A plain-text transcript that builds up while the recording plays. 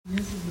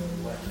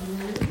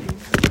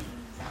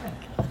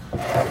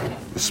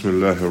بسم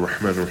الله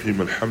الرحمن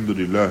الرحيم الحمد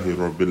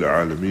لله رب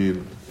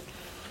العالمين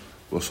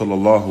وصلى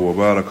الله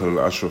وبارك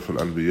على أشرف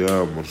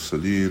الأنبياء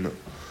والمرسلين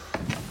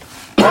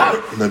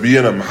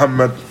نبينا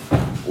محمد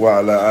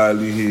وعلى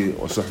آله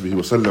وصحبه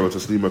وسلم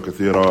تسليما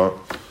كثيرا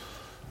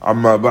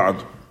أما بعد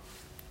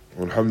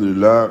والحمد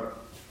لله.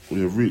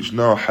 We have reached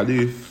now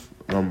hadith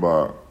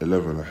number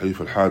 11, hadith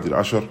al-Hadi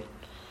al-Ashar,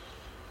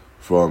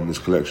 from this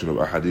collection of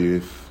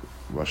ahadith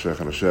by Shaykh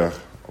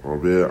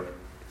Rabi',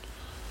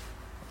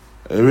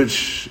 in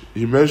which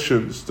he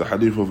mentions the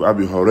hadith of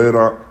Abu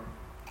Huraira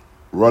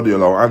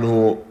radiyallahu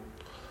anhu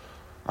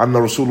أن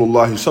رسول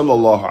الله صلى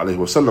الله عليه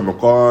وسلم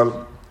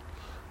قال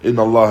إن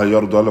الله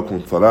يرضى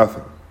لكم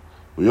ثلاثة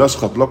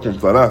ويسخط لكم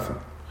ثلاثة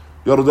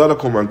يرضى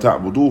لكم أن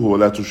تعبدوه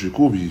ولا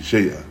تشركوا به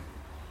شيئا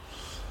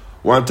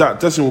وأن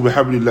تعتصموا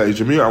بحبل الله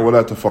جميعا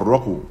ولا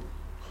تفرقوا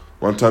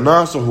وأن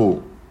تناصحوا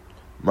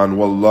من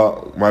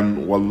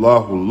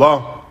والله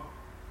الله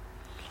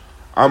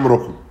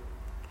أمركم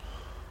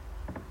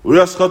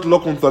ويسخط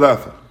لكم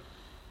ثلاثة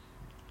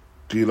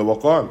قيل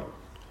وقال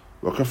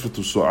وكفة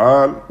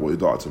السؤال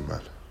وإضاعة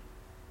المال.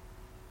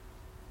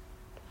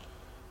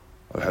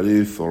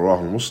 الحديث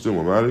رواه مسلم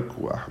ومالك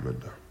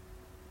وأحمد.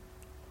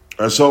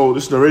 And so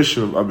this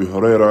narration of Abu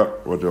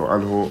Huraira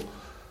radiyallahu anhu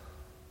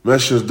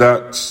mentions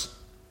that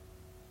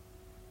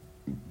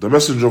the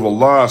Messenger of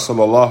Allah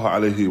sallallahu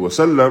alayhi wa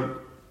sallam,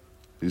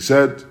 he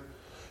said,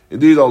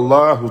 indeed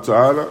Allah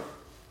Ta'ala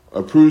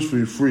approves for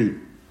you three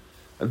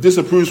and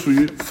disapproves for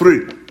you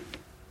three,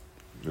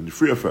 and the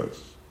three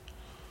affairs.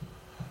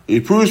 He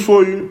approves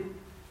for you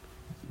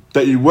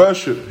that you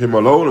worship Him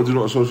alone and do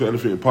not associate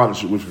anything in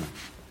partnership with Him,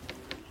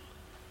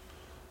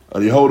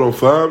 and you hold on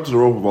firm to the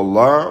rope of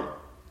Allah,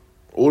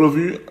 all of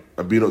you,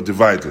 and be not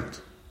divided,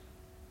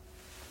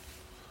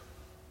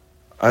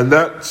 and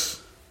that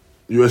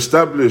you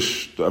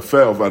establish the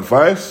affair of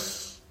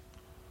advice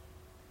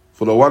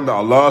for the one that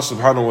Allah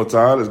subhanahu wa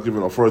ta'ala has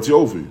given authority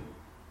over you.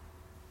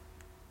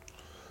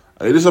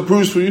 And He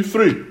disapproves for you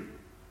three.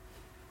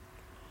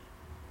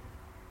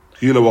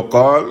 Qila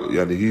waqal,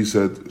 yani he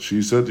said,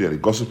 she said, yani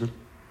gossiping.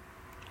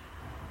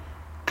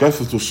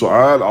 Kathratu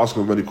su'al,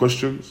 asking many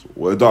questions.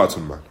 Wa ida'at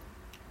al-mal,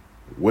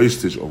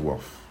 wastage of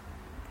wealth.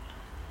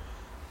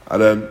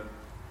 And then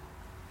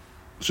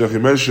Shaykh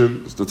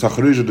mentions the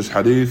takhrij of this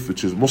hadith,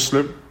 which is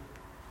Muslim,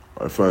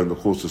 referring of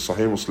course to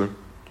Sahih Muslim.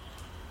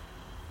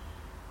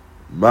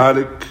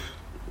 Malik,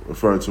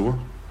 referring to what?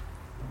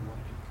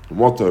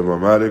 Muwatta Imam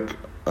Malik.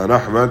 And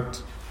Ahmad,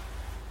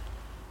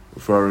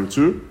 referring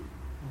to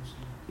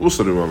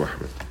Muslim Imam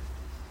Ahmad.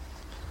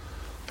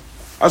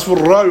 As for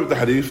the rawi of the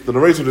hadith, the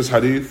narrator of this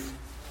hadith,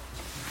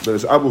 there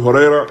is Abu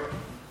Huraira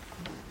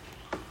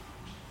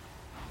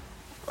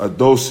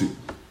ad-Dawsi.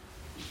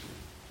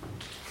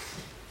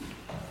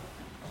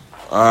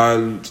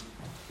 And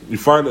you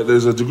find that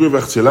there's a degree of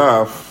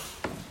ikhtilaf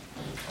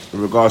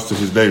in regards to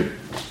his name.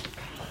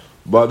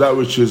 But that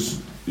which is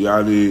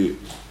yani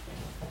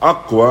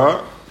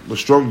aqwa, the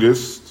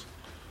strongest,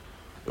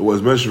 it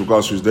was mentioned in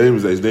regards to his name,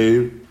 is that his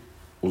name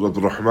was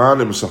Abdul Rahman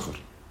ibn Sakhr.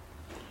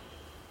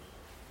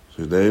 So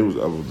his name was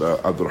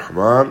Abdul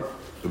Rahman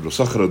ibn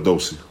Sakhr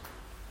al-Dawsi.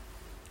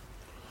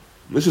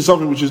 This is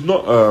something which is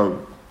not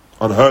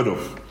unheard of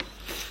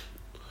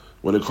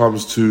when it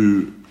comes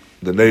to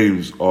the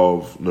names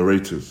of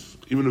narrators,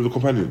 even of the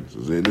companions.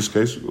 In this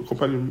case, the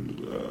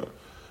companion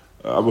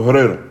Abu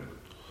Huraira,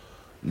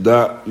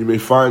 that you may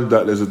find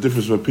that there's a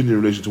difference of opinion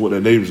in relation to what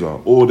their names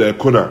are, or their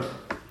kuna,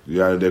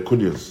 their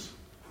kunyas.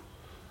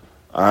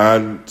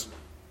 And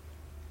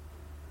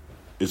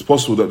it's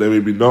possible that they may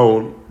be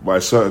known by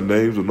certain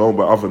names or known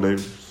by other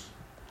names,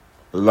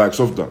 and likes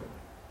of that.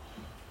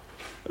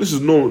 This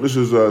is known. This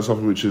is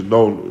something which is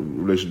known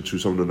in relation to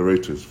some of the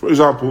narrators. For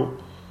example,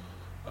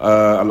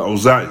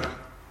 Al-Awza'i.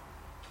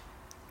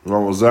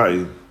 Imam Al-Awza'i,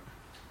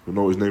 you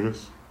know what his name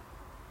is?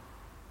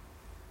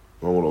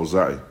 Imam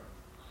Al-Awza'i.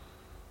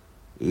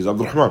 He's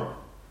Abdul Rahman.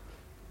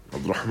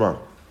 Abdul Rahman.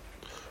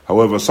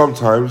 However,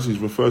 sometimes he's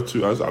referred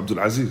to as Abdul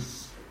Aziz.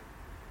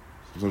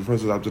 He's referred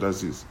to as Abdul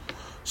Aziz.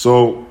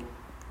 So,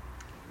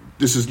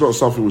 this is not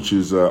something which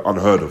is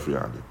unheard of,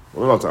 yani.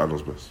 Allah Ta'ala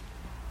knows best.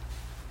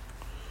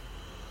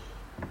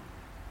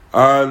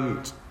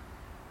 And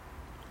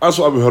as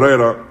for Abu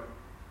Huraira,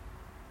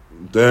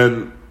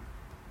 then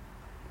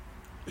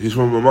he's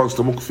from amongst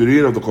the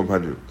muqfirin of the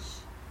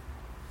companions.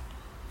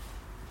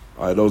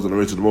 Those that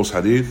narrated the most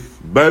hadith.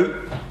 Bal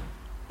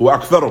huwa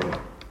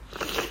aktharuhum.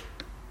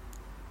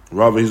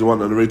 Rather, he's the one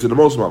that narrated the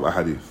most amount of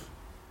hadith.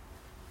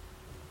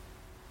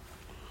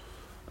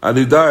 And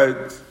he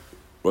died,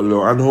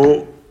 wallahu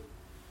anhu,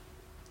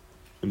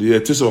 in the year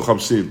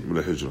 59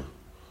 من الهجرة.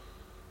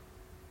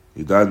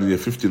 He died in the year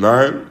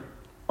 59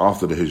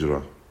 after the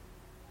hijrah.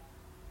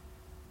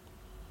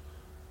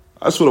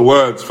 As for the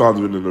words found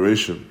in the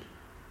narration,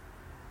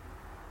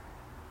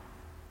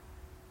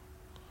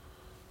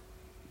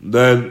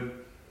 then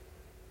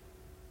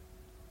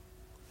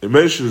it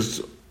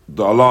mentions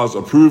that Allah's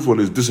approval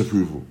and His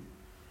disapproval.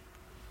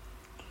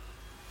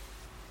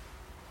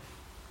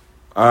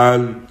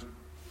 And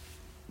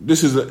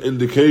this is an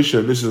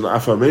indication, this is an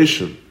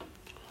affirmation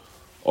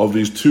of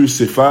these two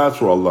sifat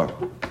for Allah.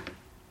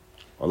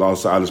 Allah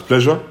Ta'ala's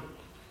pleasure,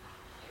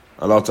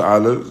 Allah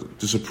Ta'ala's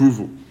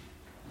disapproval.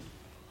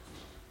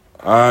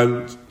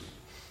 And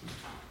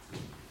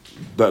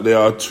that there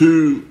are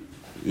two,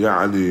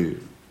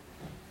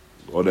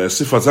 or there are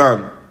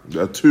sifatan,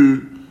 there are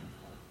two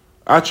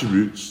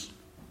attributes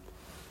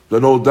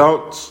that no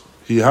doubt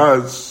He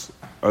has,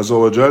 Azza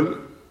wa Jal,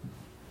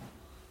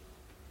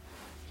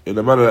 in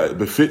a manner that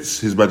befits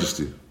His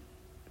Majesty.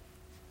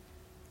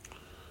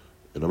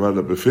 In a manner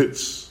that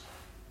befits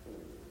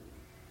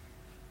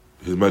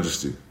His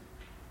Majesty.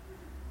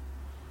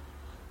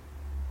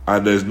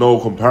 And there's no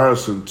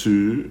comparison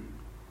to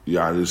the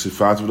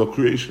sifat of the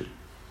creation.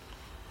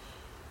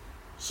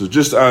 So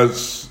just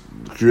as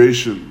the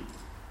creation,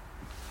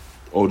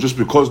 or just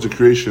because the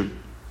creation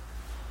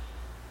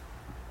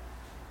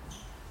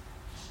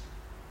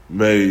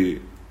may,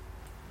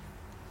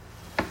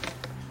 I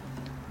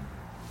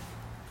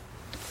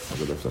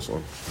don't know if that's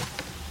on.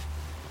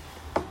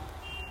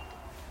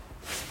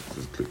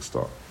 Just click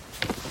start.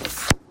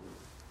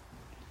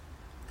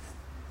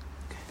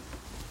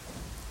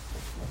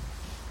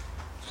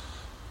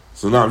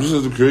 So now, just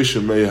as the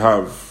creation may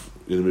have,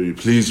 may be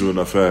pleased with an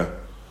affair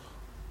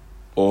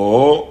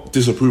or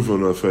disapprove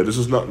of an affair, this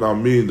does not now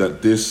mean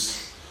that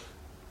this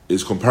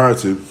is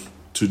comparative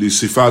to the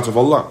sifat of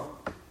Allah.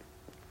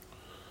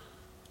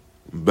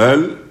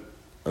 Bel,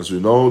 as we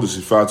know, the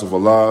sifat of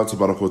Allah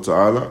Tabaraka wa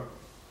Ta'ala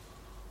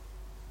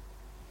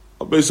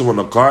are based on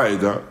the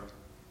qaida,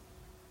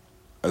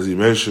 as He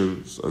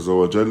mentions, Azza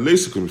wa Jal,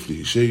 لَيْسَ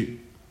كَمِثْلِهِ شَيْءٌ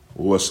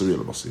وَهُوَ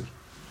السَّمِيعُ الْبَصِيرُ.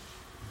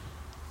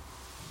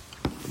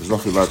 There's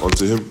nothing like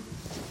unto Him.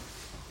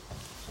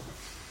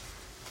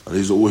 And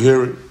He's all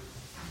hearing,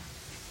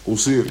 all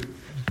seeing.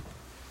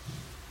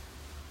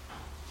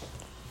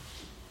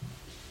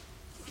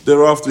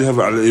 Thereafter you have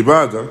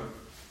al-ibadah.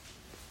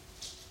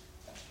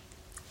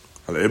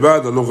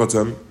 Al-ibadah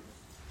lughatan.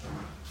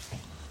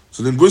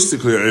 So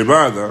linguistically,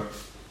 ibadah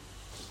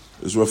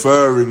is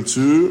referring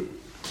to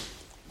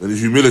the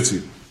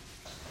humility.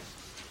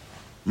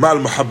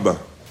 Ma'al mahabba.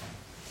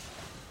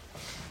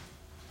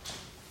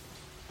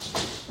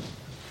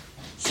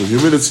 So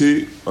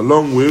humility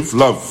along with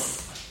love.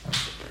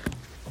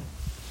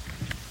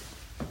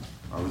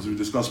 As we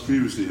discussed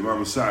previously,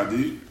 Imam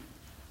Sa'di,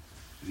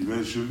 he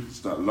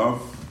mentions that love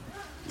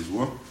is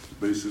what?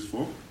 The basis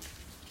for?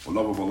 Or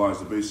love of Allah is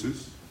the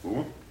basis for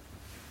what?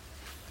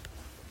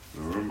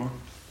 You remember?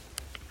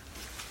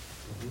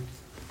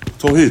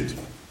 Tawheed.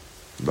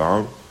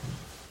 Now,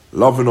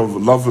 loving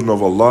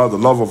of Allah, the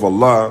love of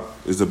Allah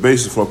is the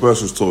basis for a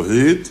person's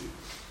tawheed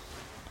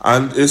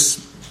and its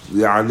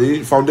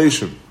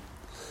foundation.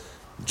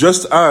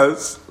 Just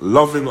as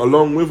loving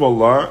along with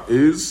Allah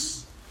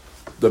is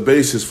the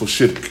basis for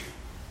shirk.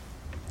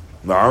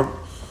 Now,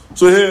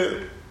 so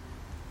here,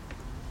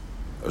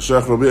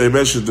 Shaykh Rabi'i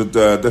mentioned that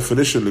the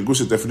definition,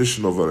 linguistic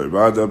definition of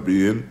al-ibadah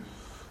being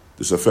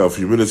this affair of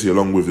humility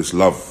along with its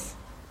love.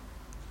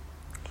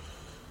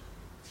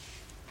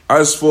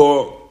 As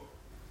for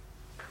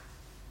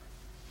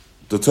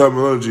the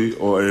terminology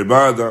or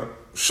ibadah,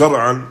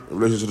 shar'an, in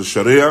relation to the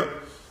sharia,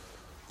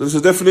 there's a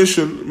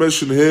definition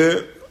mentioned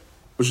here,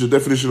 which is the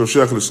definition of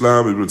Shaykh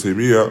al-Islam Ibn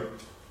Taymiyyah,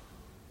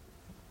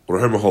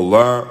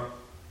 rahimahullah,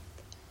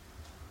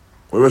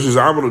 which is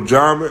عمل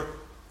الجامع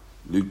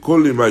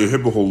لكل ما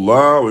يحبه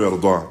الله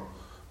ويرضاه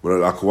من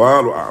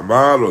الأقوال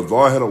والأعمال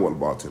والظاهرة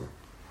والباطنة.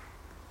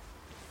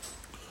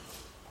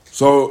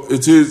 So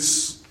it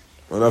is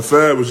an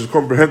affair which is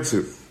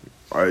comprehensive,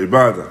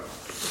 ibadah,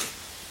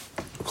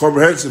 a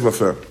comprehensive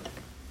affair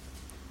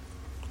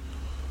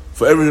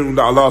for everything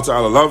that Allah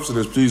Ta'ala loves and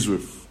is pleased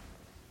with,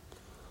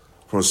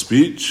 from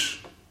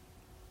speech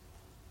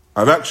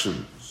and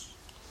actions,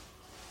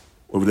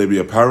 whether they be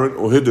apparent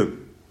or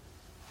hidden.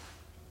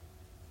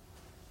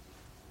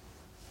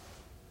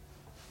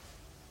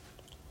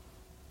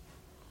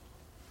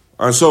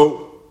 And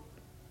so,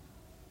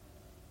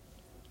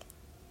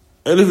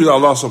 anything that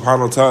Allah subhanahu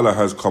wa ta'ala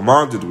has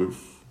commanded with,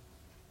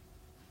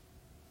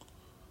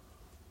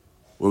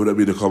 whether that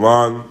be the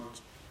command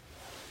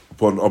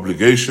upon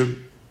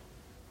obligation,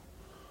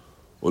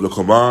 or the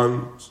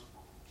command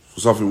for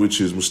something which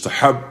is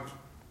mustahab,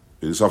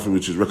 it is something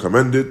which is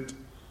recommended,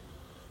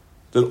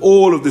 then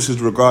all of this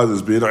is regarded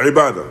as being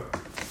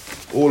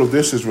al-ibadah. All of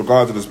this is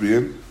regarded as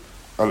being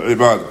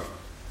al-ibadah.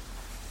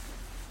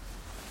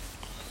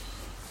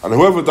 And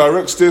whoever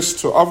directs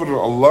this to other than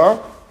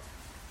Allah,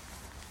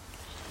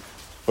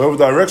 whoever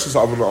directs this to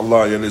other than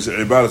Allah, and is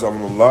ibadah to other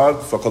than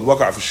Allah, فَقَدْ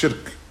وَقَعَ فِي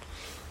الشِّرْكِ,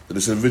 that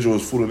this individual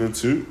has fallen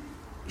into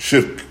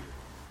shirk.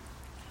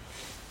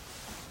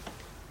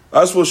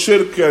 As for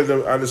shirk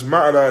and its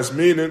ma'na, its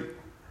meaning,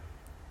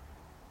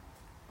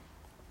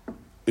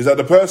 is that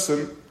the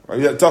person,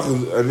 and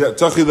يَتَّخِذَ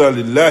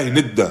لِلَّهِ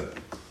نِدًّا,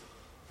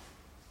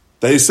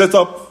 that he set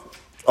up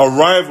a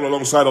rival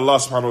alongside Allah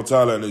subhanahu wa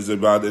ta'ala in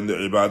the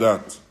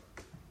ibadat.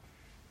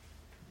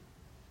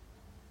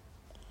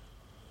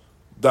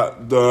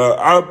 That the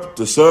abd,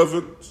 the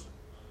servant,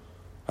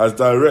 has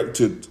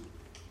directed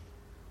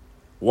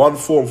one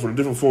form from the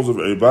different forms of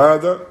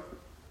ibadah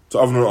to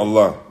other than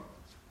Allah.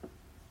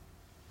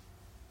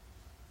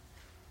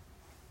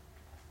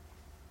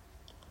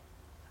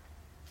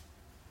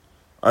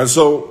 And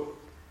so,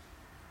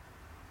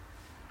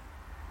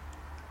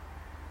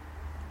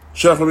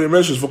 Shaykh Rabi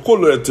mentions,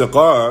 فَكُلُّ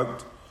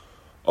اعتقاد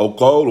أو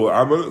قول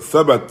وعمل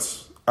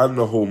ثبت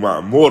أنه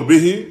معمور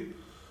به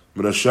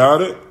من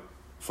الشارع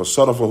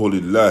فصرفه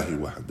لله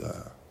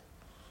وحده.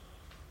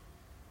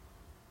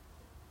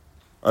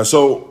 And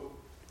so,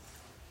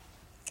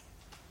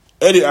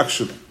 any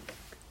action,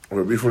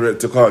 whether it be from your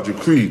i'tiqad, your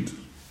creed,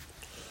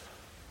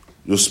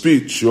 your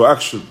speech, your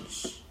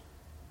actions,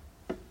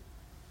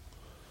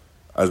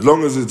 as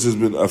long as it has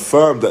been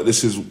affirmed that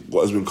this is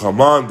what has been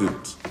commanded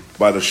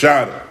by the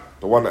shari',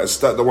 the one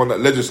that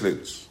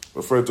legislates,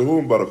 referring to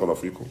whom? Barakallahu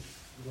feekum.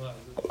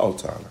 Allah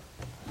Ta'ala.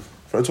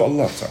 Referring to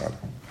Allah Ta'ala.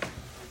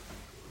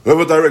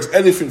 Whoever directs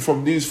anything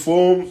from these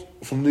forms,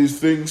 from these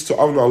things to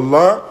other than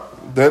Allah,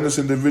 then this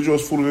individual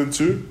has fallen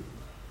into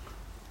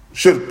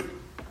shirk.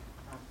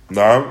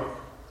 Naam.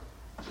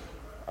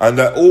 And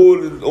that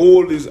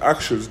all these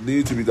actions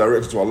need to be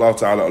directed to Allah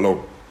Ta'ala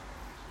alone.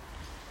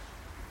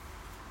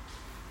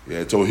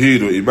 Yeah,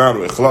 tawheed,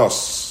 iman,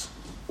 ikhlas.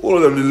 All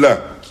of them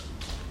lillah.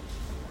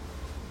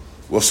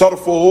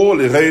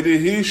 وَصَرْفُهُ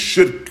لِغَيْرِهِ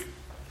shirk.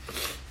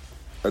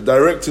 And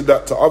directing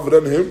that to other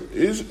than him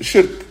is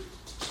shirk.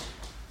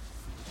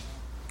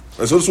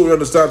 That's also what we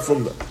understand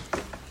from that.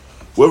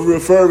 Whether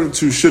referring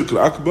to shirk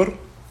al-akbar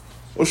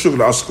or shirk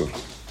al-asghar,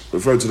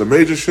 referring to the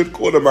major shirk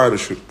or the minor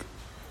shirk,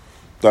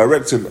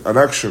 directing an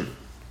action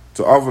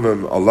to other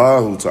than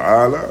Allah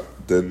Ta'ala,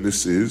 then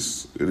this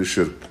is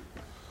shirk.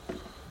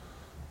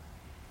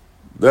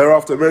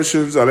 Thereafter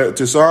mentions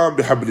al-i'tisam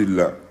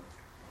bihablillah.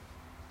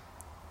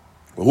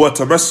 وهو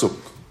تمسك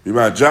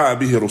بما جاء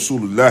به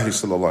رسول الله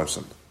صلى الله عليه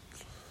وسلم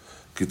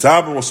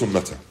كتابا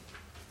وسنة.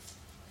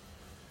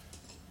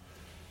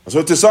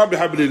 So اعتصام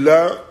بحبل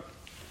الله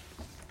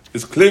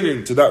is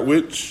clinging to that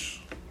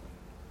which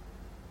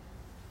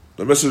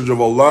the Messenger of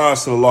Allah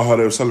صلى الله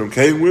عليه وسلم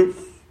came with,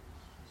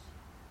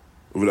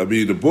 whether it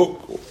be the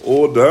book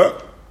or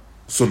the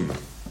sunnah.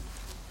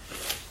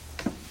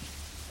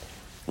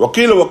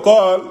 وقيل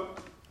وقال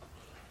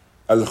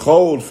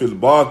الخول في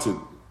الباطل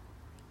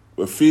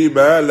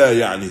وفيما لا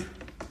يعنيه.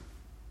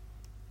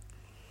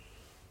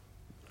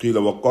 قيل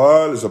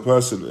وقال is a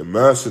person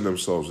immersing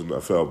themselves in the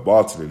affair of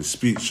batil, in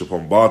speech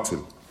upon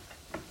batil,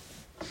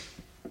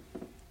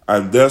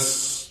 and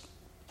thus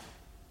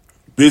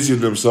busying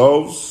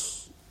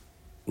themselves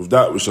with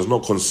that which does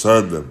not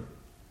concern them.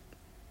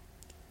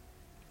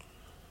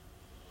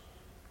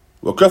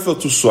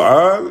 وكثرة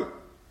السؤال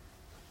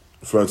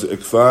referring to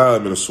إكثار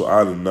من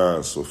السؤال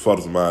الناس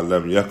وفرض ما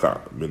لم يقع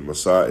من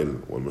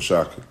مسائل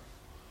والمشاكل.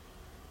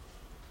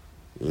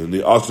 And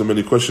they ask them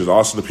many questions,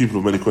 asking the people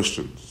many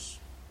questions,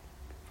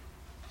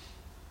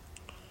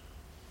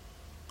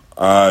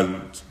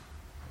 and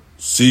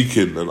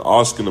seeking and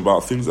asking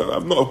about things that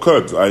have not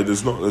occurred.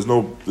 There's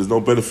no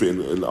benefit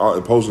in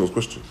imposing those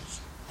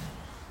questions.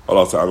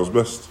 Allah Ta'ala knows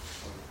best.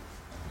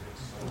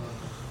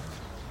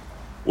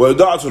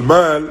 وإضاعة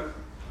المال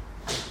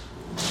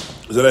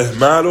إذا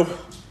إهماله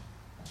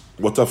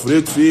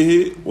وتفريط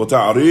فيه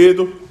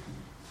وتعريضه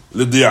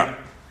للضياع.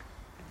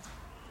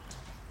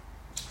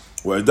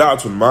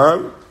 وإضاعة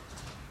المال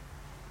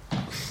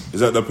is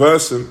that the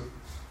person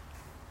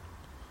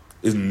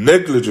is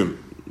negligent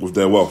with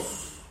their wealth.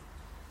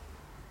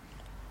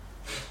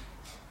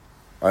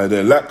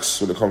 They're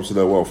lax when it comes to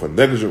their wealth and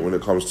negligent when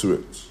it comes to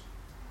it.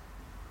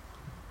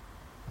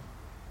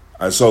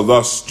 And so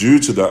thus, due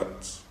to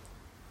that,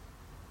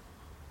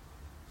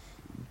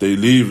 they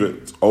leave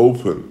it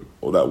open,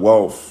 or that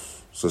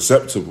wealth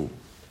susceptible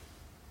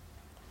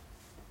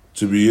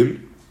to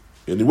being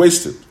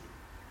wasted.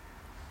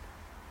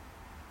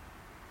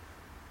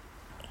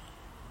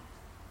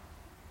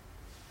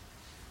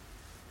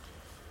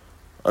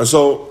 And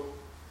so,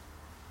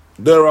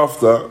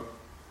 thereafter,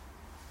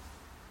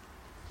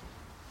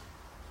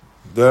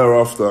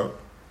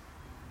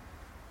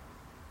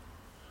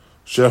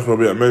 Shaykh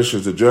Rabi'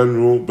 mentions the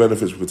general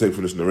benefits we can take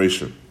from this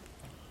narration.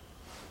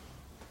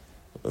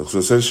 So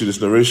essentially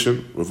this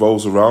narration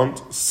revolves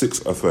around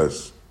 6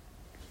 affairs.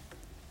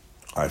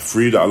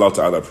 3 that Allah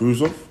Ta'ala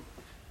approves of,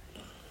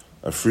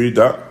 and 3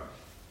 that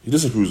He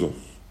disapproves of.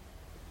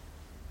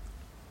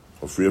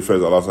 Or 3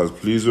 affairs that Allah Ta'ala is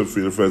pleased with,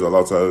 3 affairs that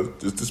Allah Ta'ala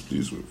is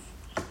displeased with.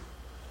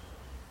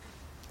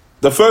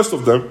 The first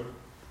of them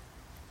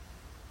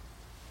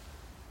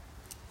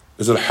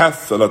is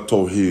al-hath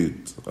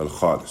al-tawheed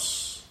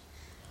al-khalis.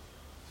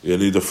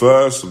 The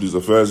first of these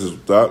affairs is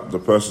that the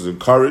person is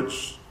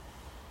encouraged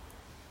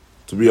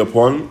to be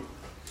upon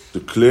the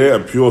clear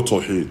and pure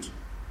tawheed,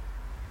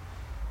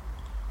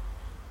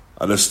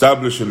 and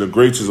establishing the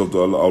greatest of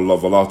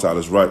Allah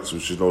Ta'ala's rights,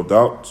 which is no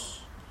doubt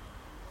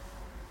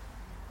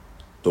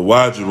the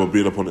wajib of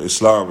being upon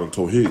Islam and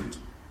tawheed,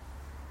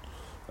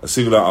 and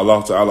singling out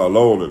Allah Ta'ala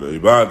alone in the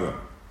ibadah.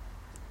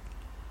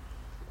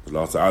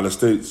 Allah Ta'ala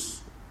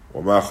states,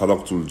 وَمَا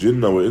خَلَقْتُ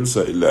الْجِنَّ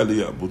وَإِنسَ إِلَّا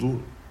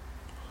لِيَعْبُدُونَ.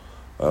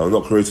 I have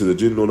not created the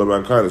jinn nor the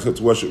mankind except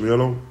to worship me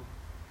alone.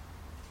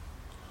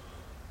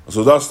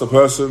 So that's the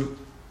person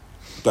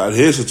that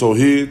adheres to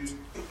Tawheed.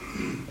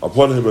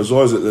 Upon him as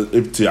well as the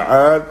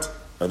ibti'ad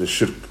and the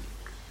shirk.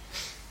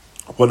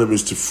 Upon him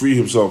is to free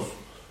himself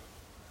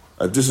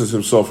and distance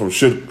himself from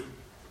shirk.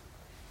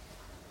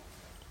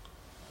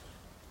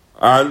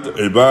 And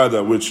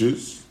ibadah, which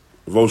is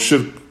without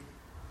shirk.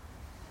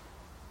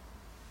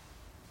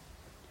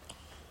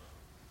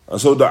 And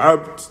so the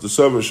abd, the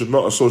servant, should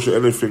not associate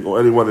anything or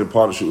anyone in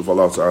partnership with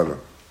Allah Ta'ala.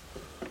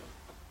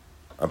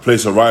 And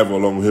place a rival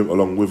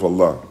along with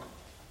Allah.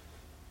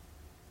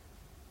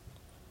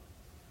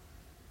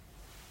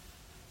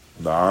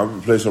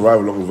 Place a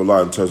rival along with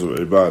Allah in terms of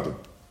ibadah.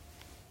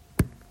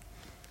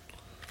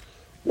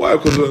 Why?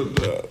 Because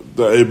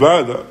the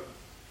ibadah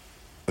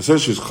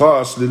essentially is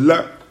khas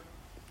lillah.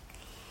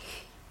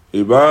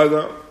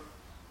 Ibadah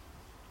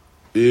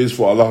is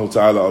for Allah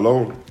Ta'ala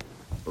alone,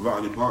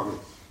 without any partners.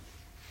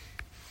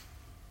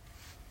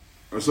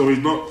 And so he's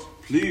not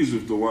pleased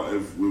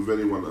with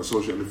anyone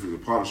associating anything in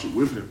partnership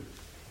with him.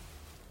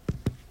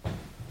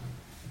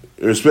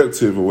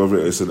 Irrespective of whether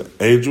it's an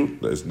angel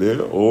that is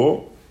near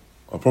or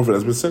a prophet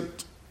has been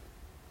sent.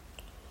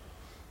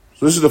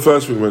 So this is the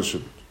first thing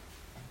mentioned.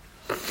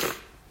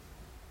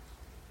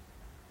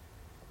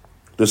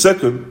 The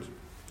second,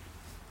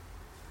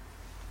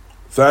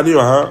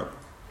 ثانيها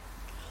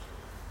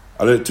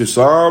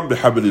الاعتصام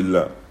بحبل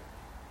الله.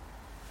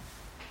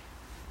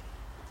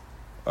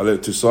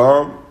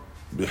 الاعتصام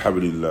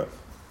بحبل الله.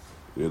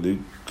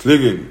 Yani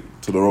clinging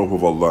to the rope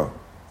of Allah.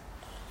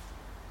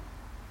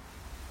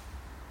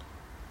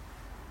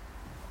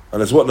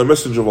 And it's what the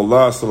Messenger of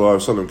Allah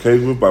ﷺ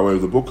came with by way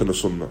of the book and the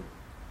Sunnah.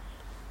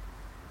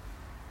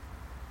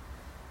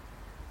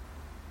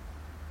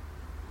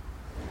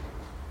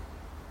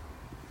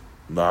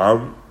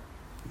 Naam,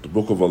 the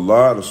book of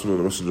Allah and the Sunnah of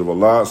the Messenger of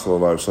Allah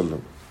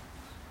ﷺ.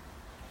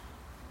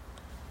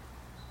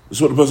 This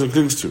is what the person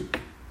clings to.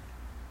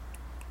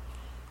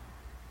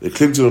 They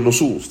cling to the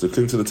nusus, they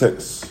cling to the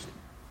text.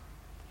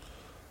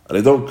 And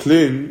they don't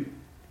cling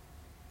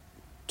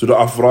to the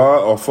afrad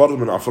or fard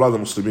min afrad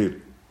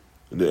al-Muslimin.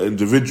 The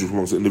individual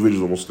amongst the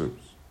individual Muslims,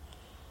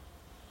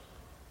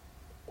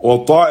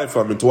 or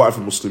ta'ifa min ta'if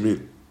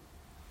al-Muslimin,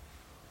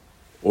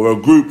 or a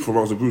group from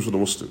amongst the groups of the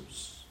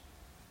Muslims.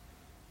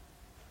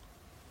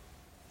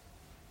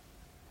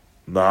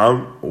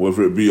 Naam, or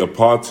whether it be a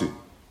party,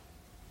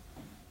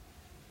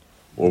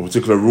 or a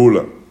particular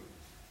ruler,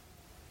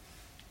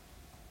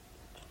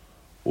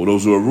 or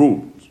those who are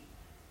ruled.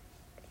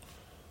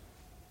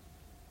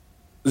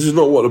 This is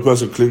not what the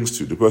person clings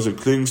to. The person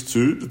clings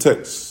to the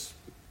text,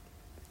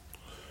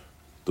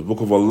 the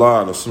book of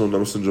Allah and the Sunnah of the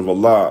Messenger of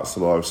Allah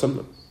sallallahu alaihi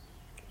wasallam,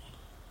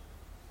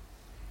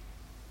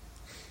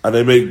 and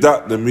they make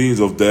that the means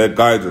of their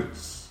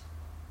guidance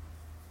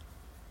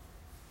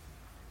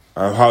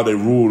and how they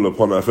rule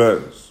upon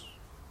affairs.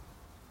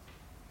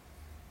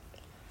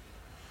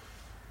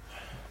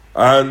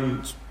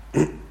 And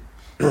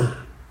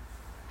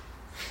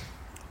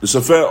this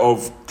affair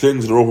of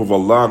clinging to the rope of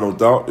Allah, no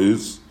doubt,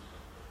 is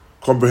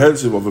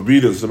comprehensive of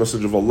obedience to the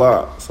Messenger of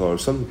Allah sallallahu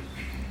alaihi wasallam,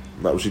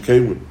 that which he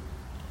came with,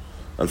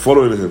 and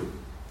following him,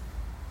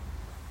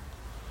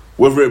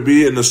 whether it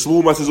be in the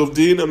small matters of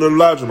deen and the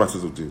larger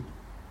matters of deen,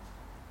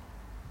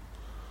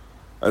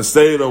 and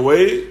staying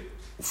away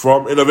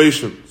from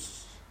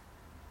innovations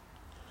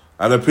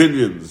and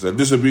opinions and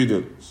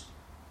disobedience.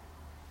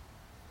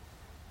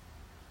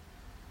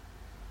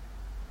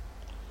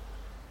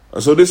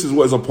 And so this is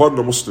what is upon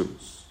the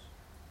Muslims,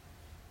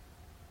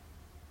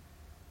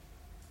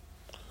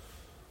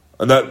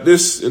 and that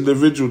this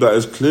individual that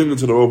is clinging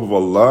to the rope of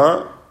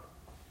Allah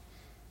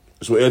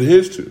is what he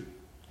adheres to.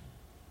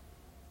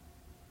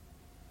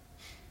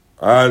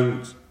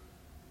 And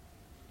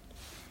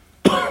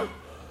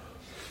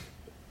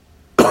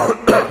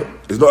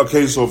it's not a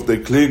case of they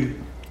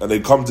cling and they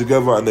come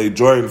together and they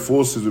join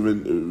forces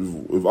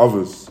with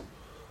others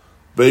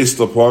based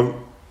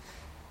upon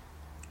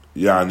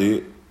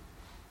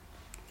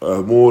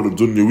more the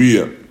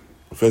dunyawiyya,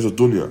 affairs of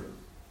dunya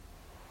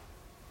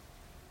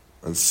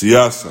and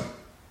siyasa,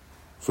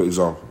 for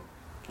example.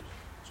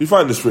 So you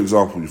find this, for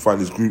example, you find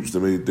these groups,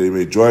 they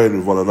may join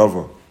with one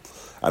another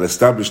and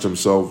establish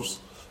themselves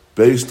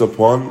based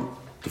upon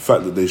the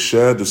fact that they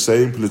share the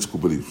same political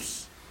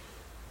beliefs,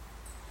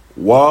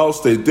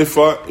 whilst they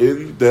differ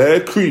in their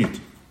creed.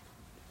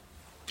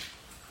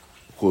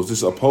 Of course,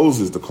 this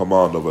opposes the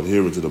command of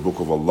adhering to the book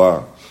of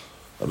Allah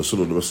and the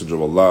Sunnah of the Messenger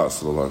of Allah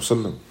sallallahu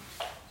alaihi wasallam.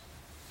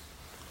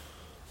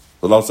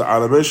 Allah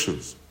Ta'ala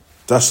mentions,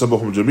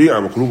 تَحْسَبُهُمْ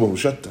جَمِيعًا وَقُلُوبُهُمْ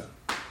شَتَّى.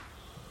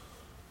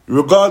 You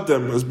regard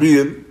them as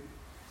being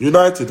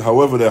united,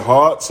 however their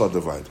hearts are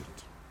divided.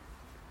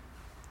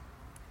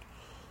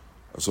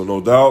 And so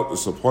no doubt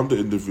it's upon the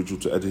individual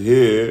to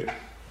adhere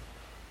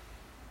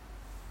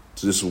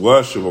to this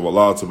worship of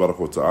Allah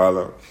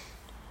Ta'ala,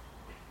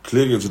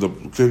 clinging to the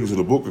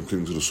book and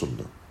clinging to the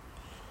Sunnah,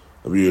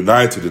 and be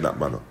united in that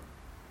manner.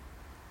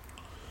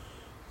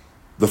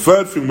 The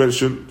third thing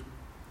mentioned,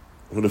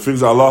 from the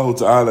things that Allah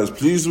Ta'ala is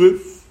pleased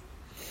with,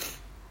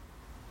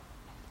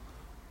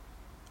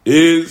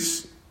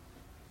 is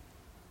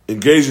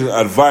engaging in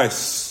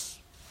advice,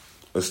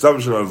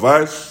 establishing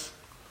advice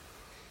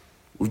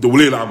with the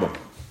wali al-amr,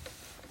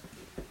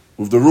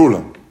 with the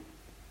ruler.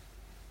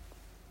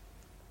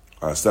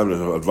 I establish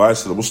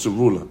advice to the Muslim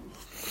ruler.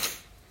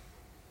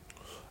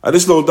 And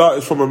this no doubt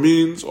is from a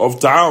means of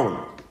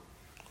ta'awun.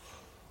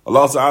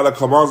 Allah Ta'ala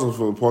commands us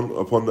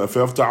upon the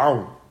affair of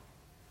ta'awun.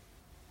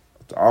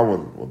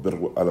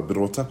 Ta'awun ala birr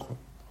wa taqwa.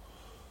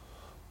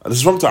 And this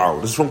is from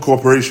ta'awun, this is from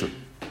cooperation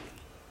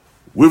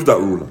with that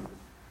ruler.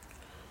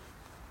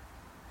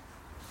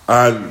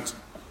 And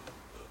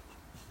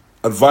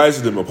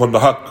advising him upon the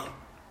haqq.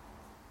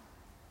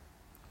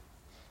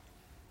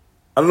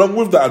 And along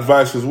with that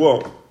advice as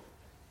well,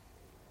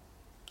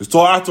 is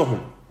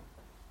ta'atuhum,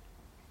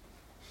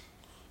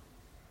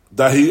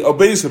 that he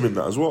obeys him in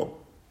that as well.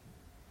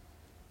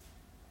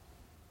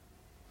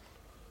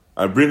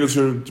 And bring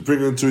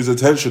into his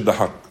attention the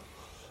haqq.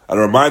 And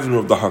remind him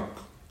of the haqq.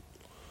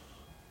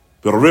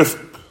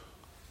 Birrifq,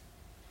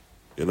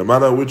 in a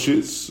manner which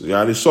is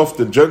soft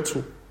and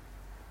gentle.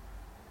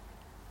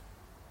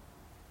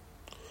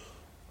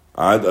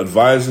 And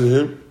advising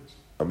him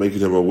and making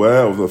him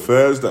aware of the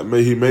affairs that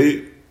he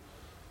may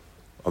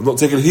have not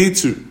taken heed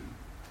to,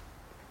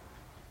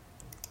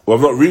 or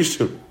have not reached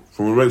him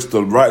from amongst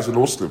the rights of the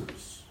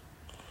Muslims.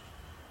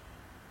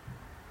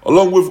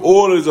 Along with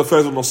all of his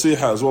affairs of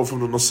nasiha as well, from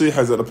the nasiha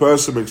is that the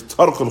person makes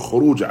tarq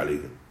al-khuruj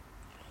alayhim,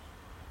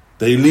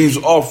 that he leaves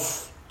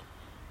off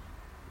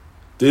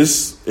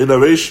this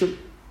innovation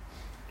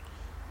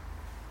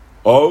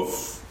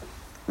of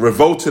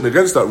revolting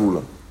against that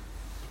ruler.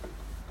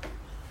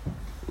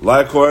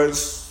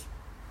 Likewise,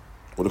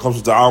 when it comes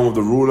to ta'awun with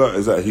the ruler,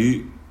 is that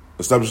he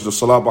establishes the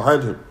salah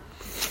behind him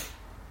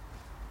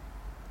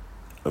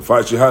and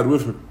fights jihad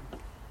with him.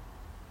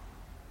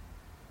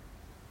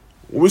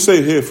 When we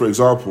say here, for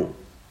example,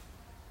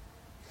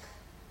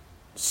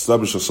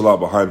 establish a salah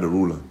behind the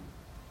ruler,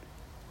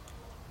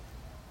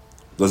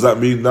 does that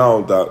mean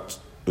now that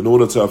in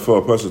order for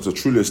a person to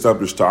truly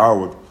establish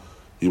ta'awun,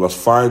 he must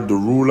find the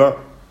ruler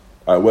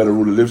at where the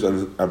ruler lives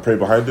and pray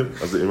behind him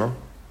as the imam?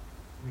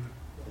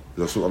 Is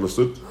that so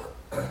understood?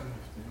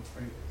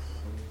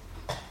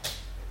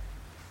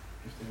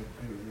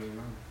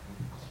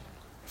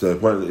 If they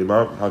appoint the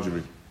imam, how do you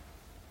mean?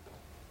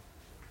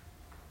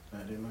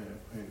 They might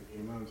appoint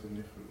imams in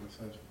different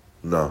masajid.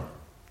 No.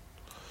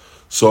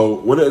 So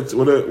when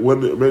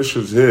it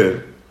mentions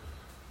here,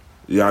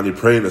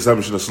 praying,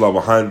 establishing the salah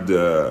behind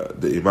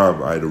the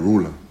imam, the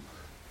ruler.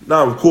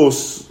 Now, of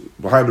course,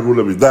 behind the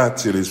ruler with that,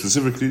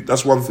 specifically,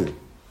 that's one thing.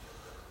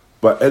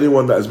 But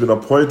anyone that has been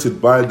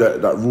appointed by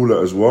that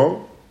ruler as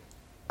well,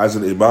 as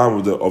an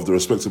imam of the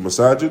respective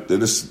masajid, then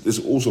this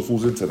also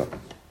falls into that.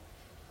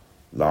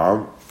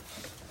 Naam.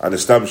 And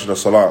establishing a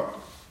salah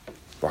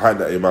behind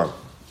that imam.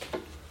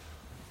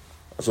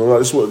 So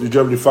this is what you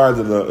generally find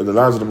in the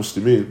lands of the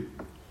Muslimin,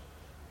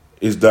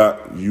 is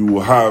that you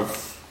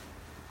have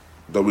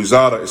the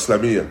Wizara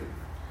Islamiyya,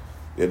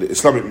 the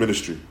Islamic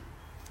ministry,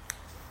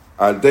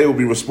 and they will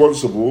be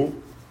responsible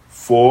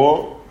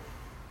for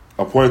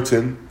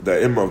appointing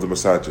the imam of the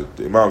masajid,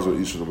 the imams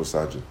of each of the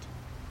masajid.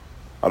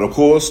 And of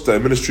course, the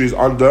ministry is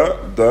under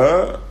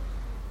the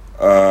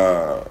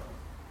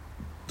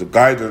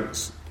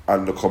guidance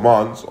and the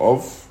commands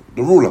of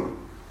the ruler.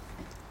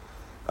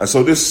 And so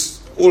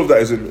all of that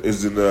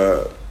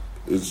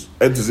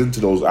enters into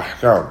those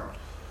ahkam,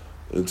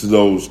 into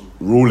those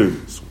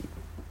rulings,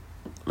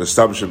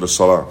 establishing the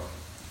salah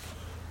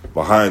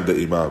behind the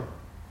imam.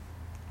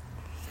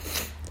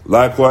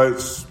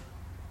 Likewise,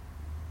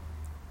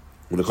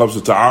 when it comes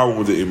to ta'awun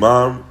with the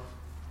imam,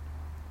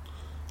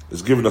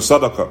 it's giving a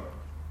sadaqah,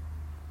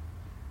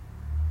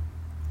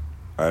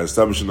 and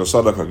establishing a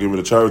sadaqah, giving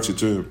a charity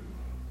to him,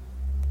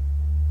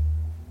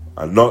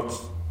 and not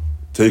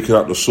taking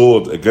out the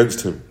sword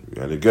against him,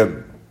 and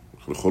again,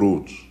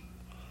 khuruj.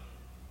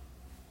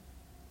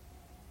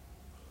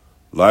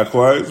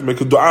 Likewise, make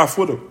a dua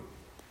for them,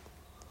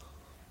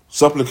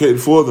 supplicating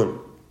for them,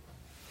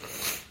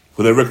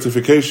 for their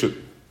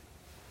rectification.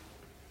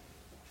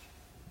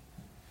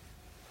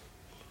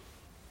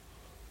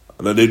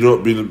 And that they do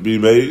not be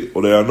made,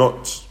 or they are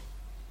not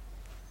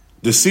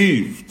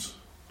deceived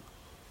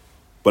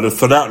by the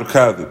thana'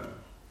 al-kadhib,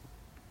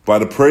 by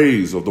the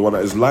praise of the one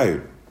that is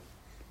lying,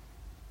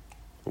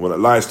 the one that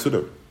lies to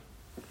them.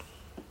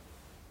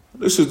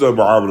 This is the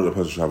mu'amala the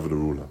person should have with the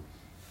ruler.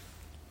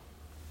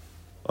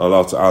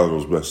 Allah Ta'ala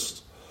knows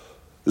best.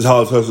 This is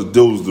how a person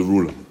deals with the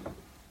ruler.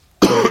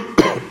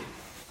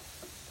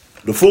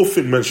 The fourth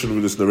thing mentioned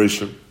with this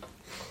narration,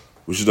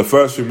 which is the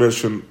first thing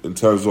mentioned in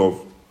terms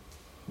of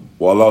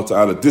what Allah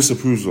Ta'ala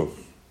disapproves of,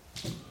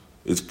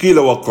 is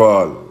qila wa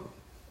qal,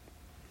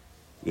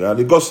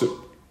 yani gossip.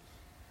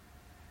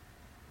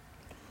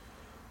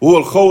 هو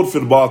الخوض في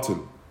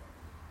الباطل.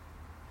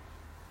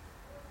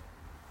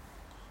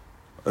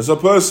 As a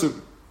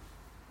person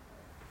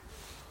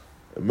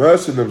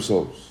immersing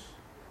themselves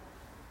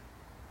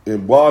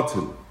in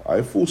batil,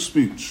 false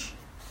speech,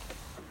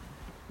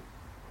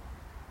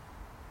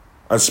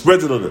 and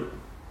spreading on it,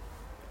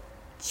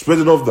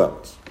 spreading of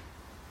that,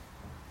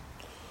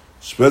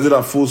 spreading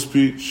out false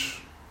speech,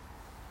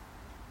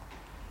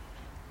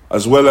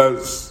 as well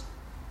as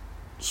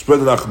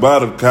spreading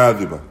akhbar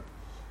al-kadhiba,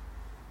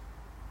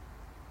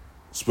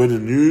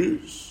 spreading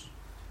news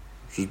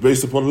which is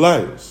based upon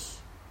lies.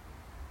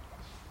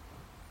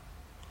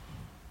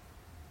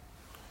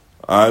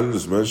 And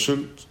as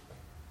mentioned,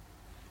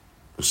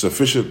 it's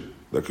sufficient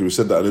that can be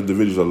said that an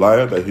individual is a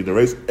liar, that he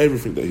narrates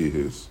everything that he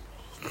hears.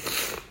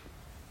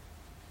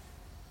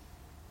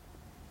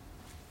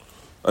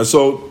 And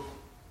so,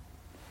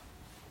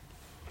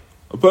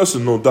 a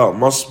person, no doubt,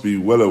 must be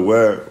well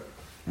aware,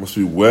 must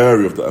be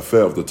wary of the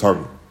affair of the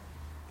tongue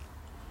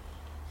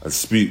and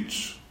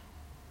speech.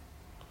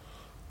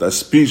 That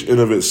speech in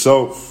of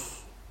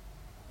itself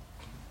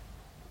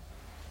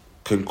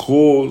can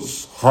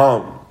cause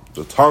harm.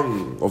 The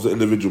tongue of the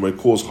individual may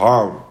cause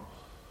harm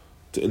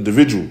to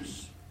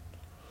individuals,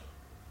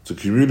 to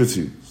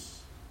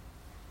communities,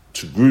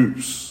 to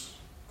groups.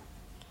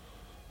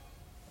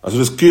 And so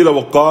this qila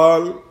wa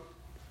qal,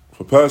 if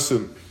a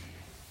person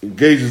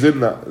engages in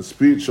that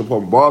speech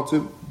upon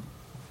batil,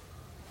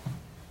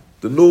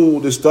 then all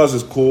this does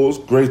is cause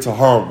greater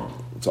harm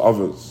to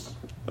others.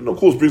 And of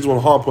course brings one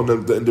harm upon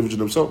the individual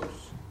themselves.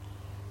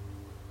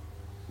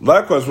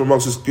 Likewise, from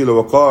amongst this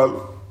qila wa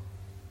qal,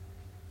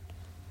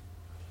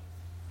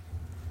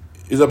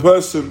 is a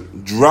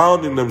person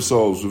drowning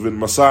themselves within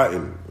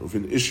masail,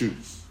 within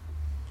issues,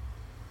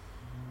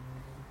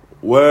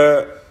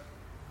 where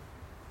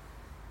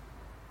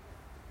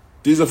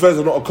these affairs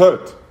have not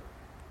occurred.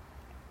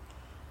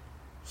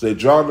 So they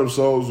drown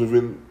themselves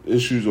within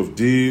issues of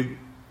deen,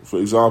 for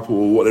example,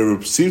 or what they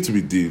perceive to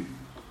be deen.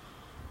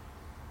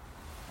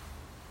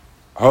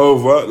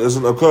 However, it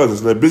doesn't occur, and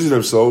they busy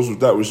themselves with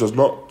that which does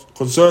not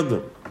concern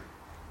them.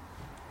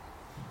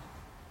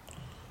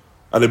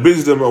 And it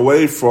brings them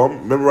away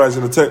from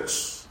memorizing the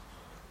text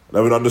and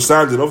having an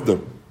understanding of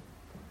them.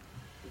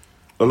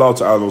 Allah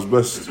Ta'ala knows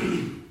best.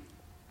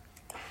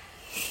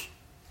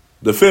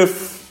 The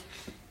fifth,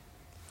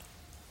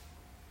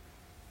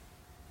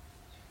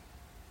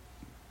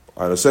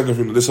 and the second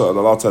thing that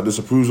Allah Ta'ala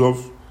disapproves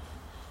of,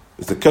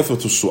 is the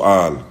kathratu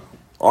su'al,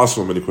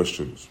 asking many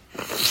questions.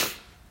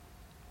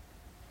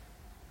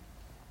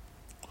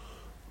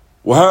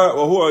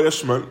 وهو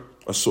يشمل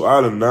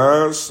السؤال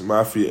الناس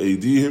ما في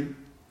أيديهم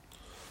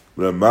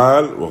من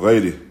المال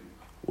وغيره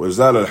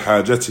وإزالة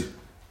الحاجة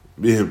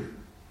بهم.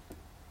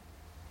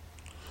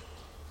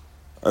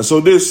 And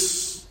so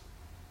this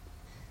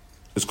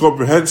is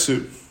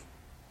comprehensive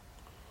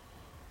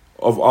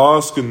of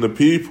asking the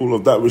people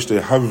of that which they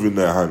have in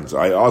their hands.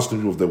 I ask the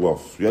people of their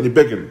wealth. You're only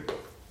begging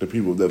the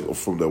people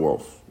from their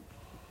wealth.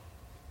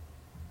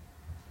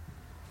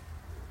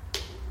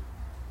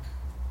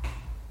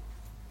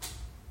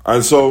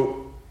 And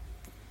so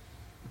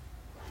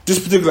this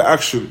particular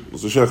action,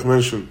 as the Shaykh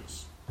mentions,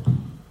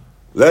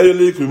 لا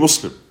يليق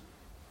بمسلم.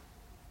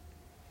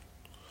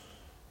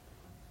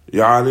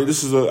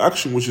 This is an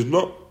action which is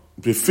not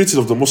befitting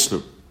of the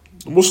Muslim.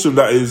 The Muslim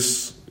that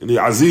is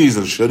Aziz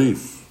and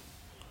Sharif.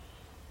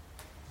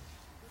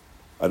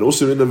 And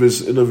also in of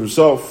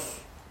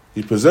himself,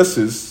 he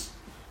possesses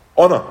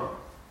honor.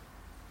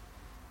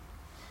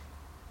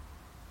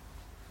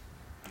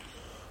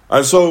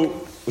 And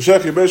so the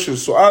Shaykh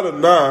mentions سؤال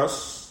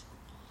الناس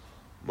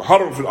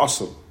محرم في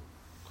الأصل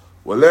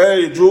ولا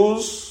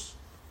يجوز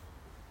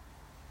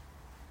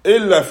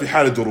إلا في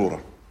حال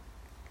ضرورة.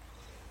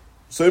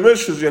 So he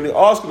mentions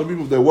asking the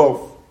people of their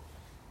wealth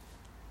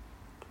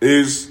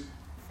is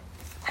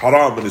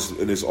haram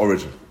in its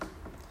origin.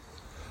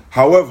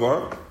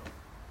 However,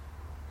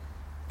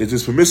 it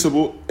is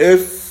permissible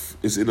if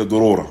it's in a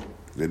darura,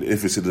 and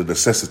if it's in a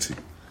necessity.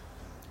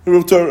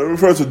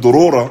 Refer to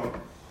darura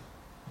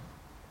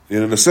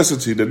in a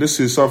necessity, then this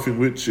is something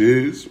which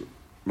is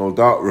no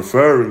doubt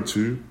referring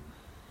to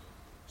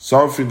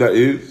something that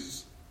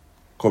is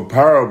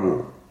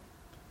comparable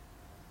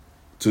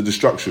to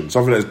destruction,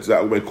 something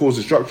that may cause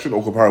destruction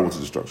or comparable to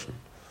destruction.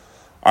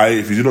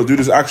 If you do not do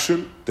this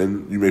action,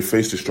 then you may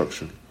face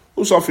destruction,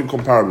 or something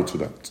comparable to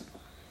that.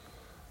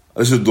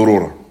 This is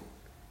darura.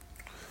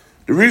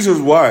 The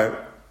reasons why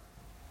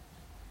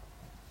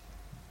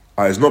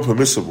it's not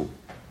permissible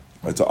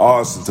to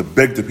ask and to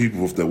beg the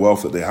people of their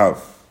wealth that they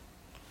have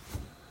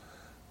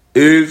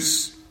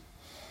is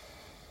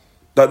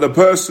that the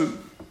person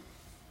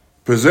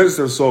presents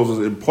themselves as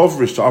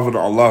impoverished to other than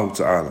Allah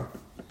Ta'ala.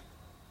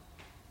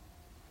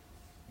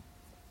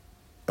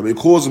 And it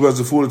causes them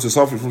to fall into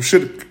something from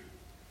shirk.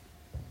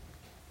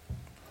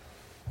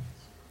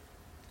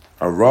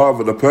 And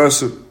rather the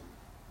person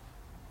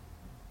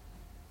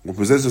who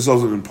presents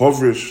themselves as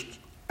impoverished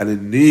and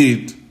in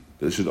need,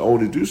 they should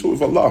only do so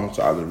with Allah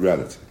Ta'ala in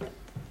reality.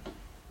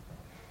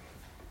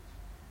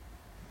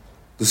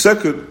 The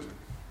second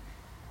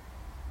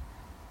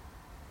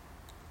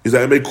is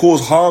that it may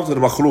cause harm to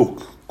the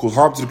makhluk, cause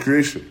harm to the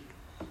creation,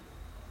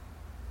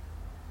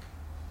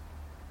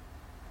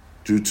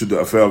 due to the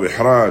affair of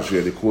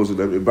ihraj, causing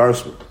them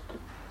embarrassment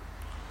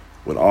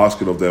when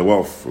asking of their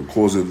wealth and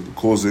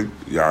causing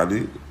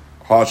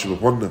hardship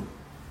upon them.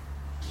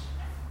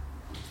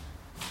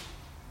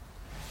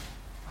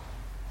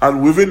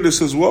 And within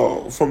this as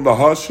well, from the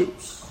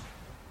hardships,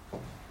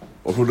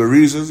 or from the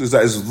reasons, is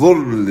that it's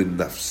dhulm lin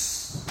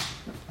nafs.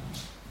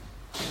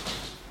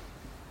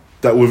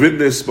 That within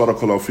this,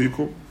 barakallahu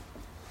feekum,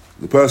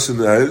 the person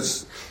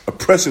is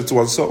oppressive to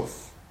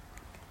oneself,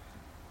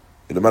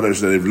 in the manner in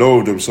which they've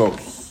lowered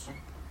themselves.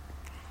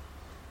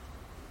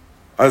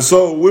 And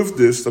so with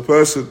this, the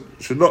person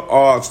should not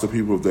ask the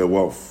people of their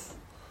wealth,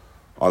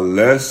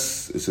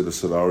 unless it's in a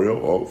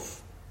scenario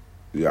of,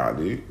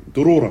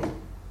 durura.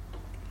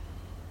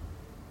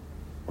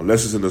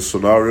 Unless it's in a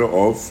scenario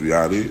of,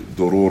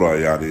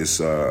 durura, it's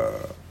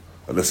a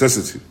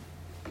necessity.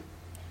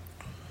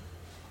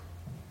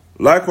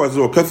 Likewise,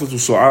 kathatu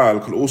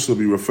su'al can also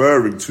be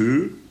referring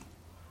to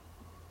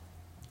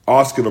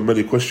asking of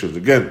many questions.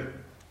 Again,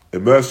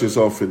 immerse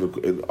yourself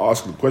in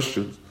asking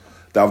questions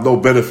that have no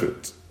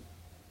benefit.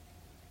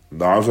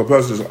 Now, if a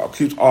person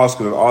keeps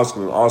asking and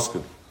asking and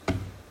asking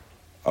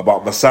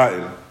about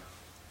masail,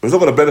 it's not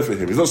going to benefit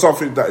him. It's not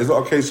something that, it's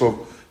not a case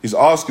of he's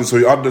asking so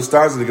he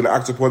understands and he's going to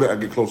act upon it and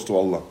get close to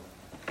Allah.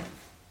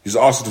 He's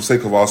asking for the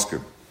sake of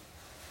asking.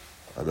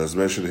 And as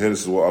mentioned here,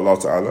 this is what Allah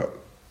Ta'ala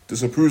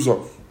disapproves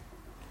of.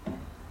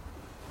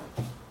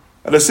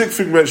 And the sixth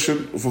thing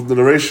mentioned from the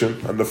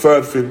narration, and the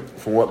third thing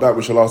from that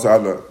which Allah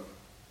Ta'ala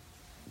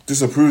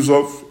disapproves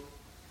of,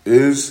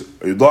 is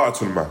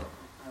ida'atul mal.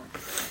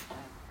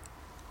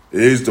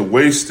 It is the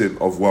wasting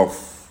of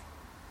wealth.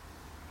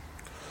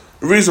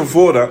 The reason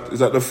for that is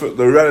that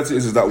the reality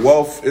is that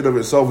wealth in of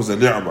itself is a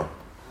ni'mah.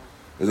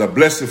 It's a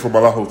blessing from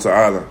Allah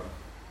Ta'ala.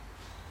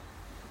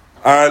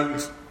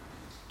 And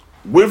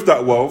with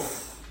that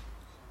wealth,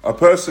 a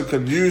person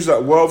can use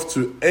that wealth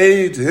to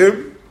aid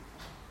him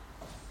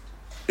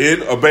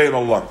in obeying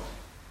Allah.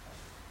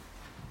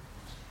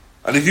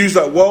 And he used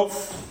that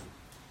wealth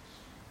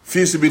fi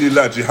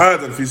sabilillah,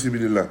 jihadan fi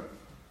sabilillah.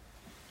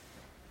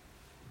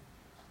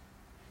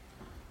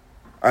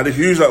 And if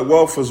you use that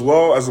wealth as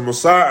well as a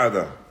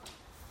musa'ada,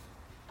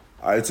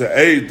 to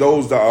aid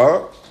those that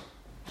are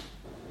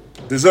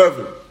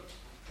deserving,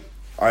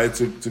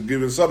 to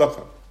give in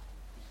sadaqah.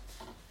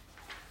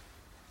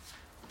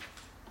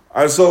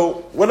 And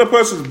so, when a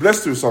person is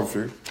blessed with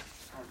something,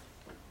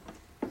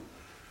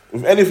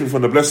 with anything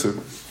from the blessing,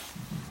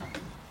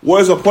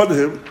 what is upon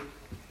him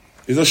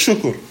is a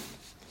shukr.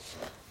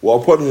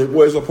 What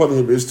is upon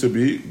him is to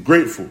be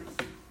grateful.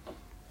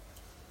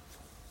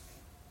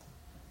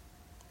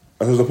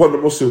 And it's upon the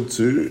Muslim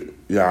to,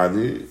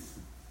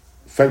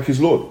 thank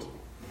his Lord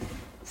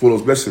for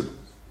those blessings.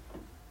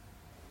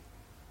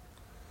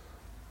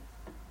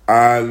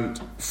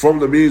 And from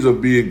the means of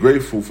being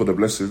grateful for the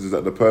blessings is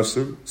that the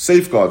person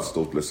safeguards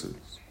those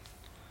blessings.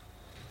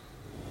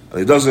 And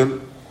he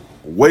doesn't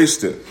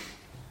waste it.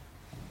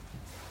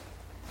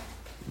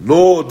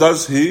 Nor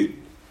is he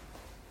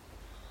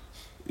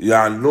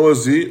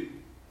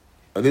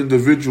an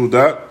individual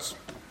that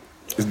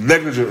is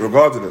negligent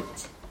regarding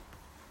it.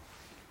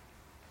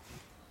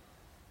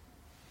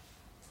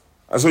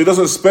 And so he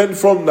doesn't spend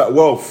from that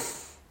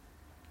wealth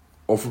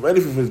or from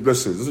anything from his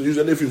blessings. Doesn't use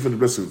anything from the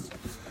blessings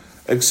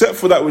except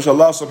for that which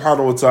Allah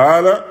subhanahu wa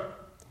ta'ala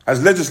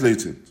has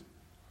legislated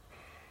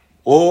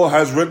or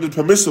has rendered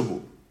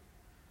permissible.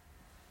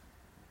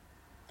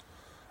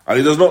 And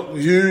he does not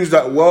use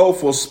that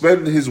wealth or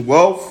spend his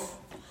wealth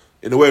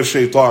in the way of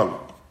shaitan.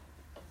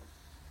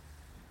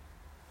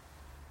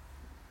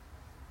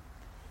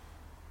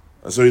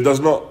 And so he does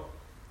not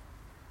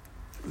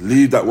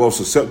leave that wealth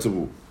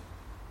susceptible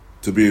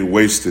to being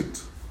wasted.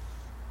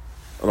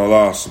 And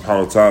Allah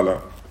subhanahu wa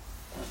ta'ala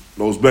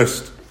knows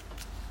best.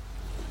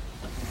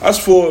 As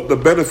for the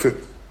benefit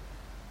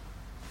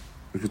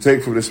we could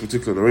take from this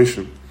particular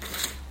narration,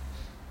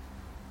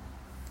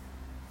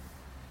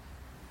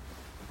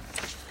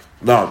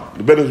 now,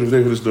 the benefit we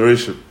take from this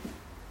narration,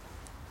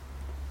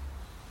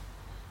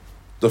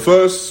 the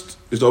first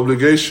is the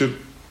obligation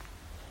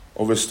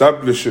of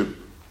establishing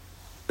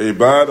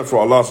ibadah for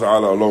Allah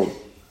Ta'ala alone,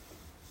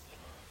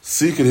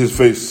 seeking His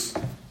face.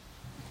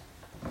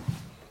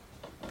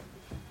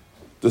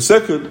 The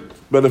second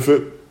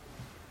benefit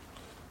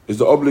is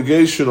the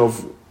obligation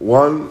of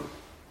one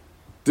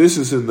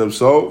distancing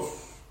themselves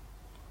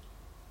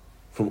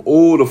from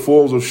all the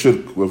forms of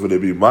shirk, whether they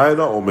be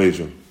minor or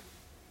major.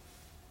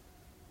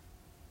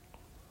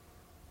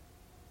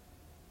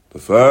 The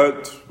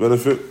third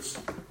benefit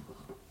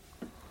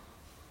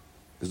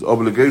is the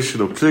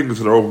obligation of clinging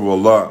to the rope of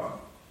Allah.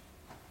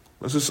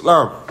 That's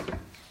Islam.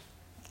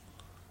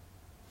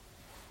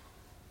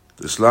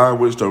 The Islam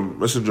which the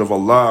Messenger of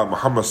Allah,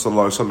 Muhammad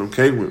sallallahu alaihi wasallam,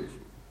 came with,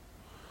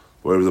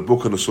 where the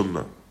book and the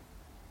Sunnah.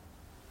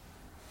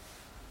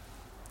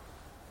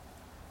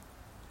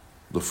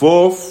 The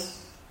fourth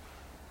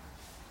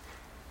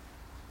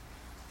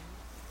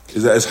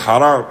is that it's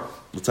haram,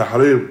 the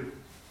tahrim.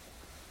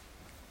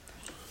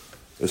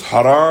 It's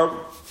haram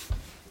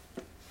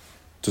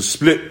to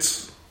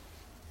split.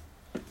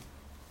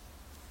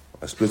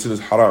 Splitting is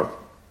haram.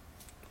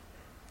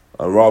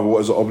 And rather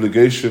what is the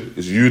obligation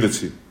is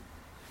unity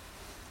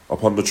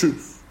upon the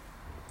truth.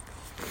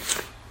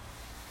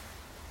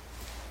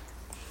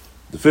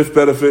 The fifth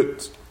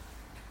benefit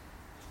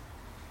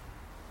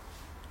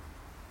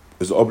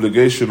is the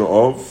obligation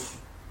of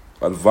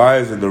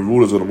advising the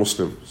rulers of the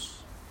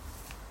Muslims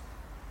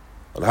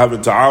and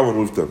having ta'awun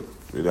with them,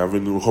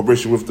 having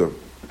cooperation with them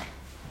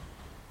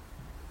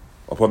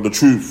upon the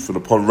truth and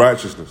upon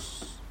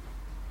righteousness.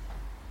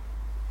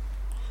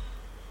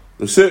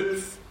 The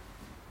sixth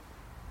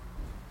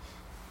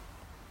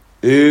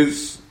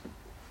is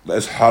that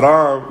it's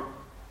haram,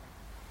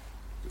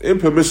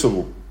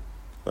 impermissible,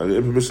 and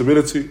the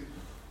impermissibility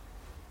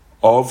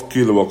of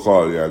qila wa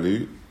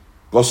qal,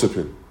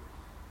 gossiping.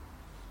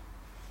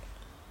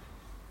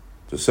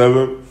 The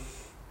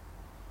seventh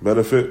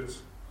benefit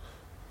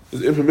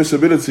is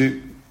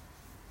impermissibility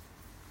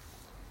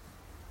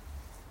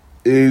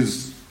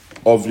is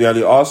of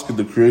asking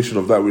the creation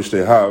of that which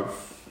they have,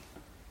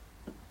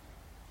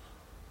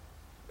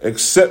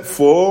 except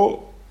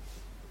for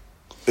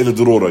in the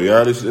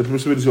darura, it's the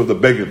impermissibility of the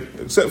begging,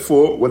 except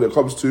for when it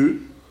comes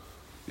to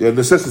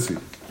necessity.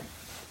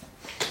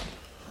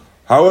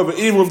 However,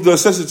 even with the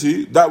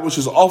necessity, that which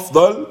is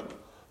afdal,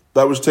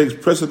 that which takes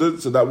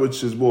precedence and that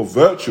which is more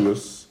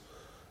virtuous,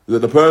 is that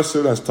the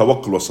person has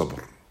tawakkul wa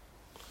sabr.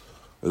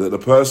 Is that the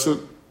person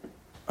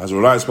has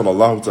reliance upon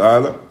Allah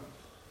Ta'ala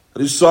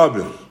and he's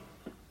sabir.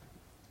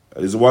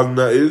 And he's the one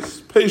that is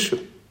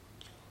patient.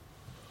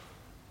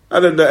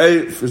 And then the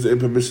eighth is the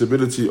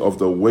impermissibility of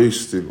the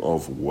wasting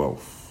of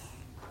wealth.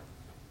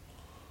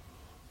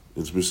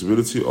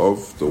 Impermissibility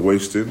of the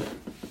wasting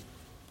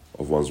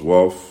of one's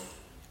wealth.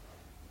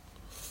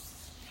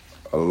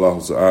 Allah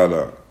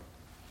Ta'ala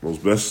knows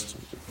best.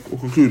 We'll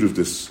conclude with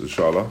this,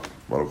 inshallah.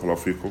 Barakallahu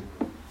feekum.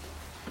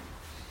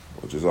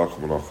 Wa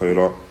jazakum Allah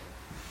khayra. Wa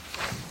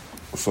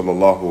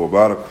sallallahu wa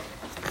barak.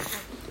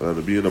 Ala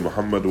nabiyyina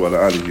Muhammad wa ala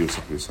alihi wa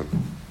sahbihi wa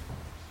sallam.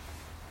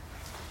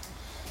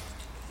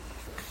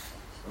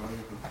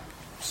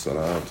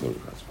 Salam.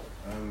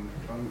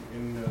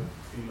 In the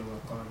Qila wa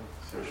Qal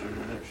section, you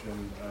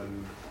mentioned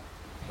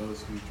those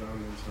who drown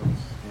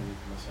themselves in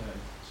Masail.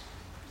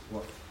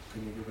 What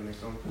can you give an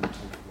example of?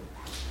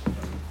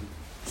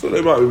 So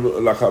they might be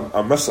like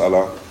a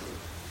mas'ala,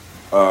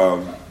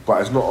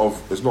 but it's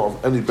not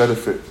of any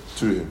benefit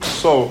to him.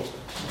 So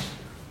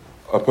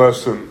a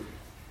person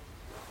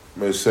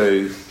may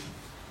say,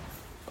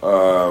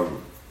 another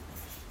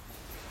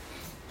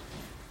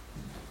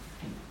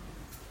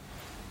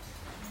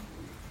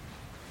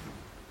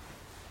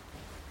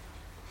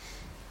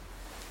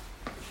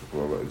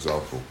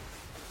example.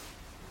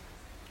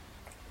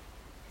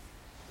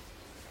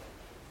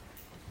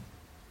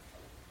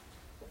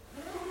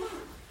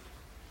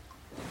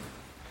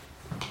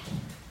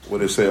 Where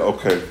they say,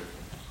 okay,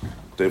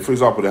 for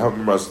example, they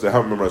haven't memorized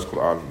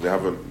Quran, they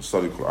haven't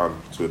studied Quran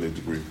to any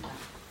degree,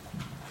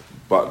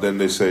 but then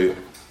they say,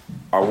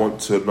 I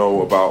want to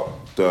know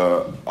about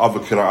the other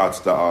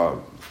qira'at that are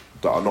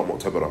not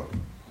mu'tabara.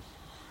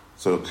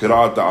 So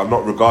qira'at that are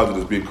not regarded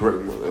as being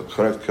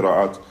correct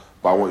qira'at,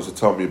 but I want you to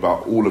tell me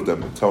about all of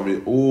them. Tell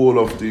me all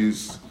of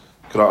these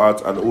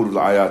qira'at and all of the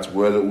ayat,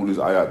 where all these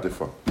ayat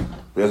differ. But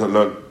he hasn't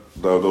learned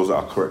those that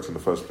are correct in the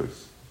first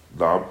place.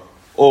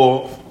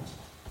 Or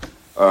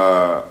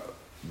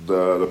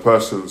the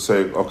person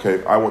saying,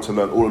 okay, I want to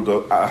learn all of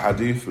the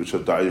Ahadith which are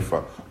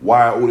da'ifa.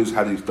 Why are all these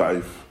hadith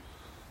da'if?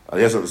 And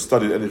he hasn't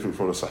studied anything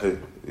from the Sahih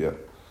yet.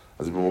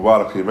 As Ibn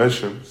Mubarak, he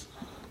mentions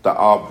that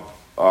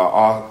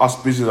us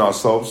busying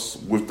ourselves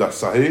with that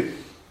Sahih,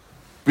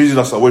 busying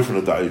us away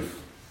from the da'if.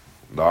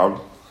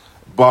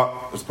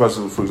 But this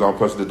person, for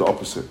example, did the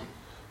opposite.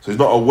 So he's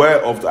not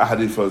aware of the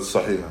Ahadith of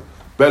Sahih.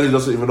 Barely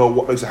doesn't even know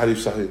what makes a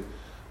Hadith Sahih.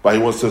 But he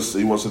wants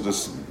to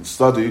just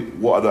study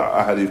what are the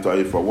ahadith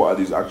da'if, what are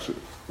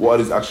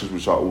these actions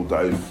which are all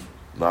da'if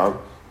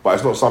now. But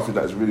it's not something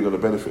that is really going to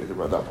benefit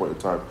him at that point in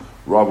time.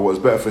 Rather, what's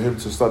better for him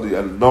to study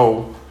and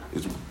know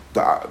is the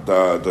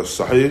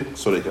sahih,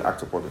 so they can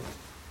act upon it.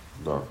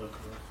 No.